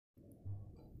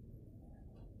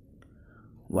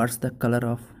What's the color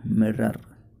of mirror?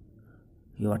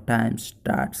 Your time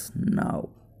starts now.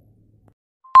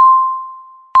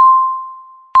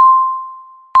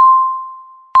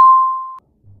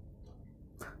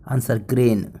 Answer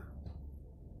green.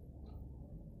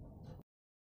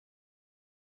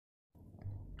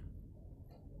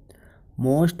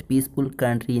 Most peaceful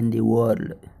country in the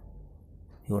world.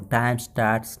 Your time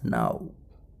starts now.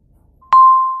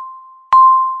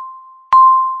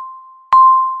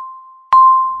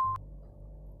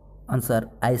 Answer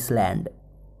Iceland.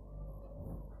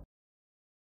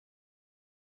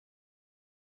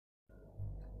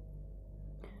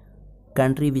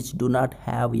 Country which do not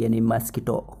have any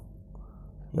mosquito.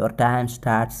 Your time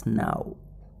starts now.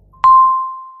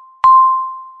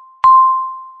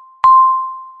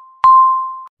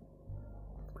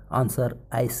 Answer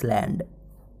Iceland.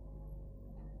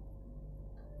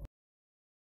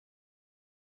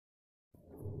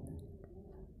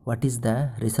 What is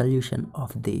the resolution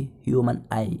of the human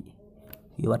eye?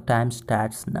 Your time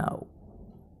starts now.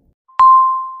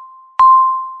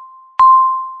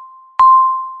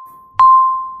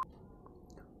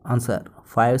 Answer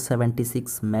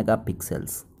 576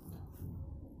 megapixels.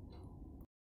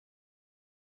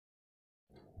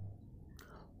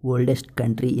 Oldest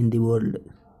country in the world.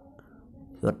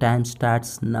 Your time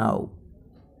starts now.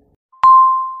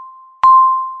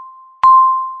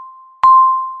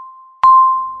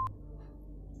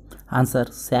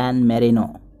 Answer San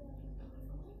Marino.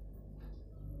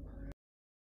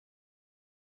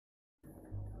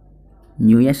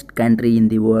 Newest country in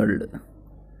the world.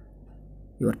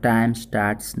 Your time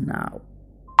starts now.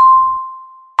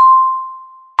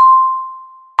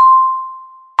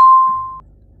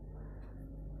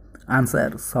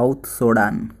 Answer South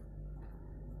Sudan.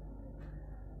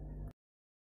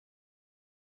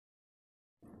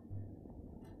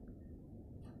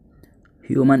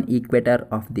 Human equator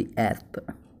of the earth.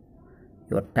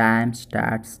 Your time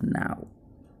starts now.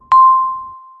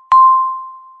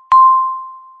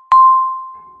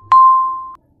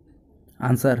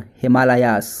 Answer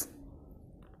Himalayas.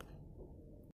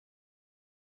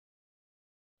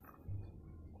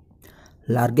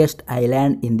 Largest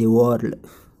island in the world.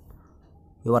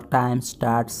 Your time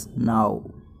starts now.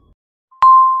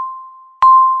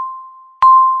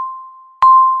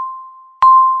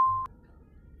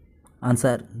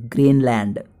 Answer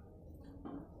Greenland.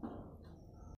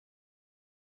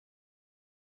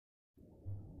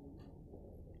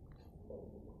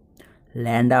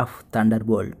 Land of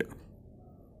Thunderbolt.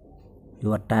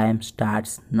 Your time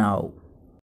starts now.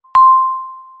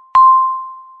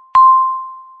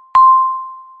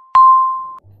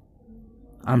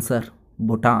 Answer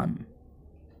Bhutan.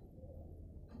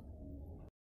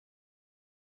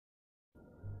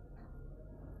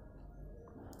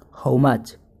 How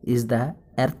much is the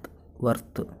earth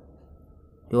worth?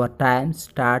 Your time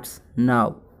starts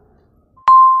now.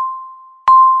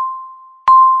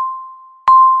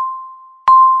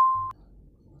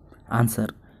 Answer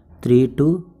 3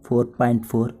 to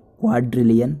 4.4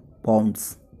 quadrillion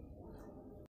pounds.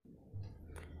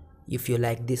 If you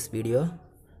like this video,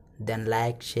 then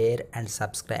like, share and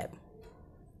subscribe.